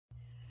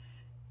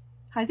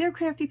Hi there,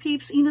 Crafty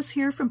Peeps. Enis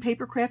here from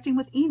Paper Crafting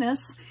with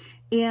Enis.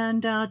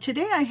 And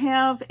today I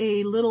have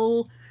a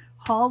little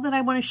haul that I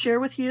want to share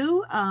with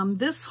you.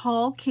 This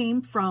haul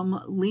came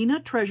from Lena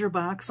Treasure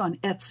Box on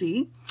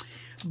Etsy.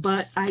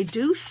 But I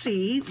do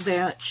see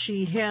that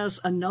she has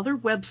another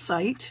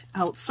website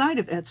outside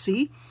of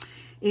Etsy.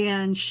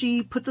 And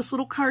she put this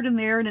little card in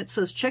there and it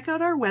says, check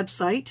out our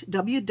website,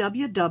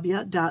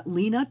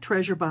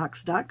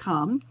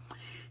 www.lenatreasurebox.com.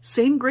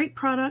 Same great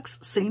products,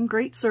 same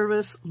great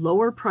service,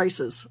 lower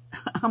prices.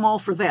 I'm all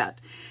for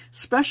that.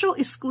 Special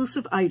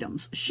exclusive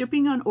items,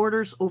 shipping on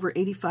orders over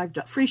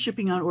 $85, free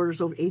shipping on orders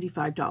over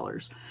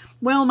 $85.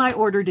 Well, my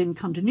order didn't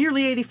come to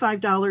nearly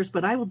 $85,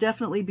 but I will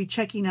definitely be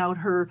checking out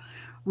her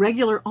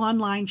regular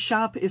online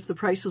shop if the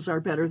prices are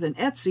better than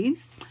Etsy.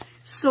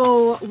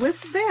 So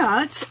with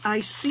that, I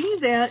see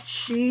that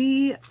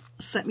she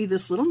sent me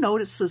this little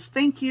note. It says,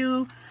 thank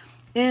you.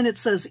 And it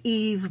says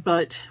Eve,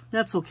 but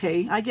that's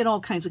okay. I get all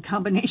kinds of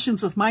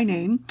combinations of my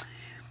name.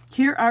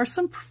 Here are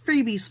some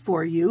freebies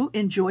for you.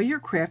 Enjoy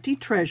your crafty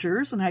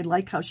treasures. And I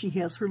like how she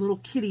has her little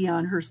kitty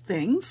on her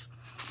things.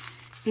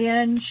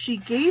 And she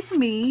gave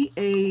me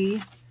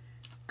a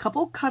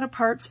couple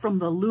cut-aparts from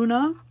the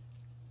Luna.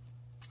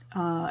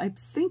 I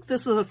think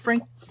this is a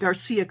Frank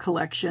Garcia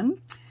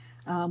collection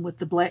with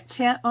the black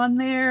cat on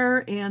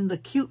there and the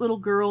cute little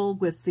girl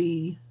with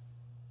the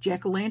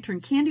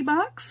jack-o'-lantern candy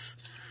box.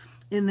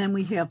 And then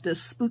we have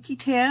this spooky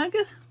tag.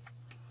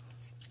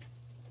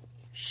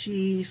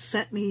 She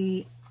sent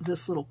me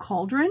this little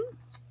cauldron,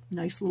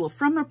 nice little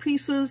ephemera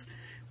pieces.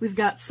 We've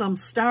got some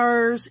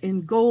stars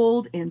in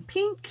gold and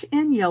pink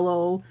and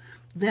yellow.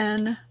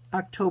 Then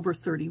October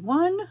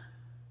 31.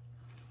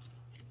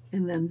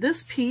 And then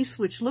this piece,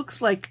 which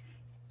looks like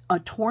a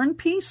torn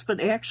piece, but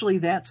actually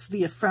that's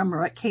the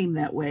ephemera. It came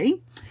that way.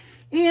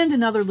 And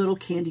another little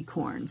candy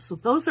corn. So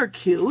those are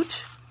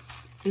cute.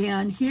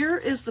 And here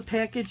is the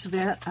package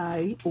that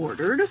I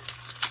ordered.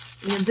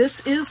 And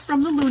this is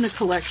from the Luna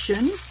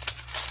collection.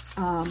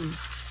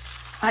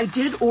 I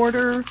did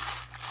order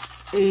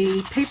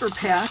a paper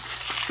pack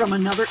from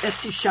another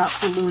Etsy shop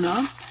for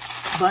Luna,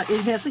 but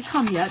it hasn't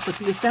come yet. But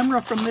the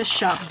ephemera from this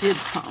shop did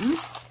come.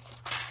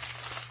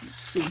 Let's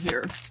see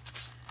here.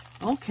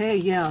 Okay,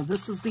 yeah,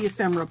 this is the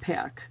ephemera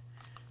pack.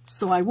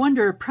 So I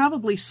wonder,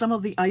 probably some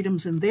of the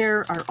items in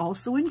there are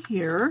also in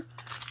here.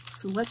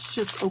 So let's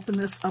just open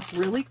this up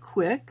really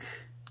quick.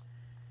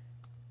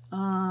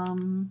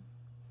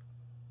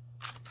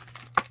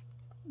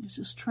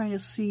 Just trying to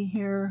see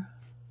here.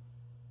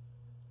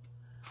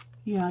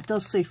 Yeah, it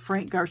does say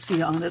Frank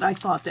Garcia on it. I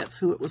thought that's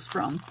who it was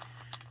from.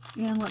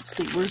 And let's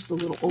see, where's the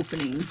little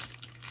opening?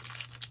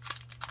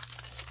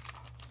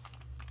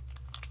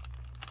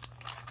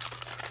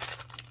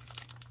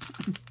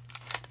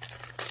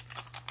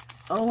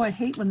 Oh, I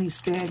hate when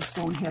these bags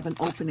don't have an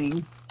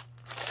opening.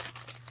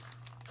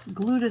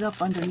 Glued it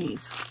up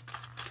underneath.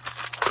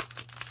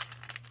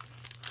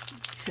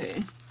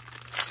 Okay.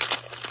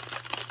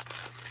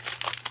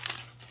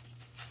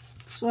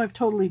 So I've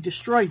totally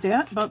destroyed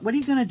that, but what are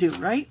you going to do,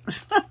 right?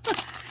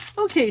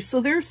 Okay,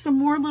 so there's some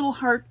more little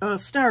heart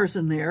stars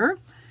in there.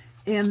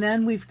 And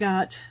then we've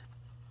got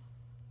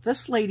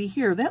this lady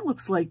here. That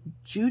looks like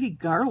Judy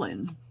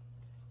Garland.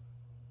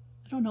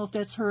 I don't know if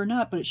that's her or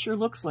not, but it sure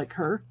looks like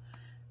her.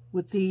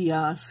 With the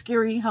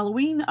scary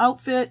Halloween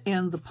outfit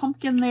and the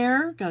pumpkin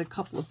there. Got a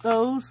couple of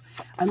those.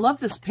 I love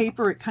this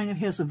paper. It kind of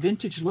has a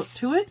vintage look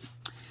to it.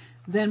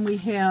 Then we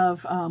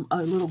have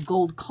a little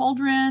gold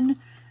cauldron.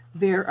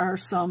 There are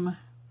some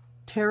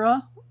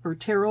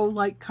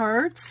tarot-like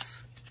cards.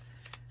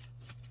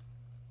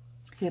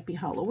 Happy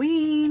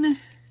Halloween.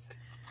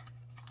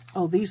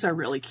 Oh, these are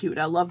really cute.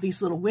 I love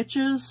these little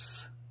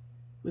witches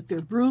with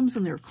their brooms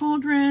and their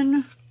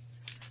cauldron.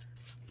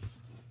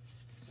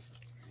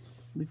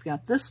 We've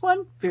got this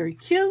one, very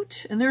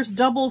cute. And there's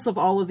doubles of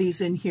all of these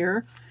in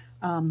here.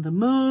 The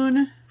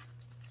moon,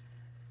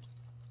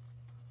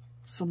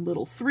 some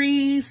little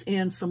 3s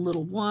and some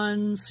little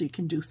 1s. So you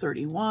can do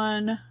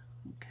 31.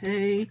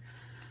 Okay.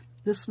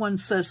 This one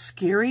says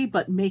scary,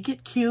 but make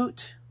it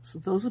cute. So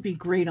those would be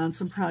great on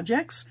some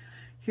projects.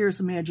 Here's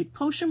a magic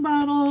potion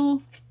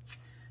bottle.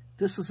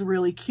 This is a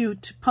really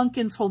cute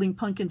pumpkins holding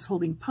pumpkins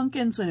holding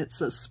pumpkins. And it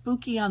says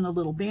spooky on the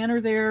little banner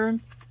there.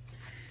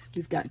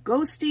 We've got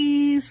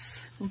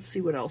ghosties. Let's see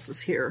what else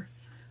is here.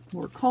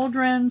 More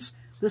cauldrons.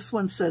 This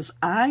one says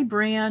I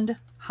brand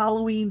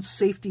Halloween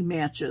safety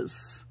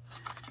matches.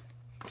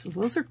 So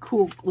those are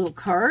cool little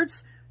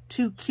cards.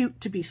 Too cute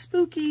to be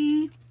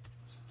spooky.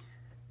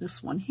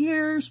 This one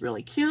here is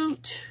really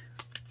cute.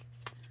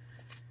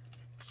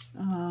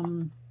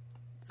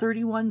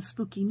 31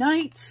 spooky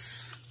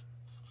nights.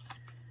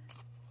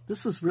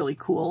 This is really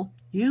cool.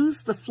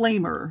 Use the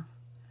flamer.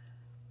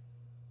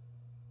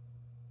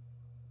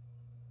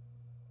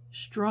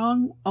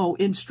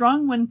 In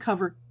strong wind,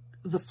 cover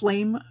the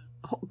flame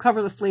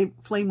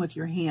with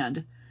your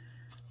hand.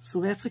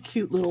 So that's a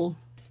cute little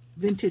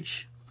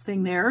vintage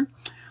thing there.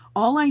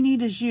 All I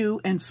need is you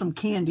and some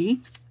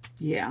candy.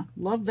 Yeah,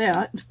 love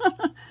that.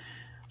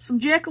 Some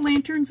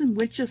jack-o'-lanterns and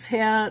witches'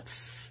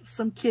 hats,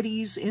 some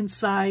kitties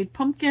inside,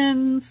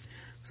 pumpkins,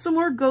 some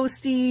more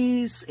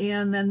ghosties,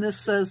 and then this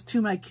says,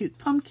 "To my cute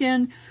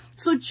pumpkin."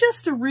 So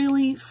just a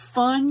really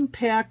fun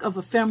pack of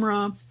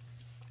ephemera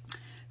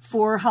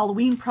for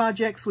Halloween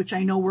projects, which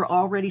I know we're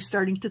already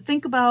starting to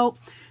think about.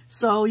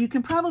 So you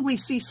can probably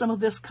see some of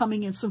this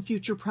coming in some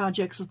future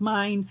projects of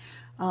mine.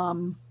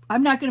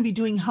 I'm not going to be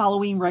doing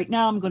Halloween right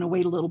now. I'm going to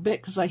wait a little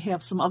bit because I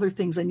have some other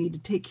things I need to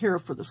take care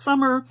of for the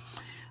summer.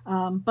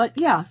 But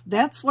yeah,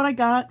 that's what I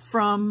got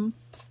from,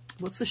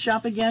 what's the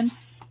shop again?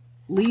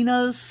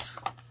 Lena's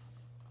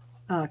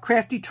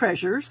Crafty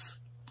Treasures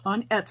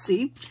on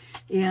Etsy.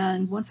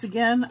 And once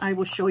again, I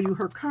will show you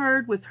her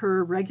card with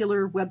her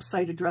regular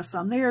website address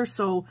on there.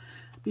 So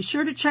be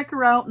sure to check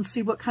her out and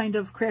see what kind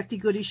of crafty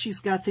goodies she's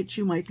got that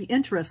you might be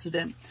interested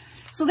in.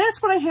 So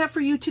that's what I have for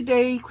you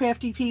today,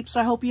 Crafty Peeps.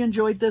 I hope you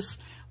enjoyed this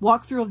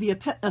walkthrough of the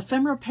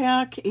ephemera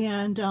pack,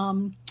 and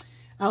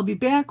I'll be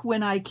back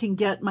when I can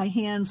get my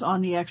hands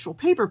on the actual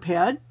paper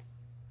pad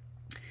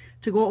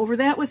to go over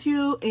that with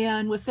you.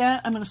 And with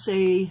that, I'm going to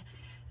say,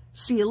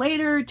 see you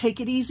later, take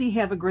it easy,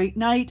 have a great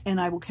night,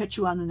 and I will catch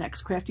you on the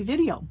next crafty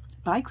video.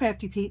 Bye,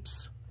 Crafty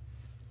Peeps.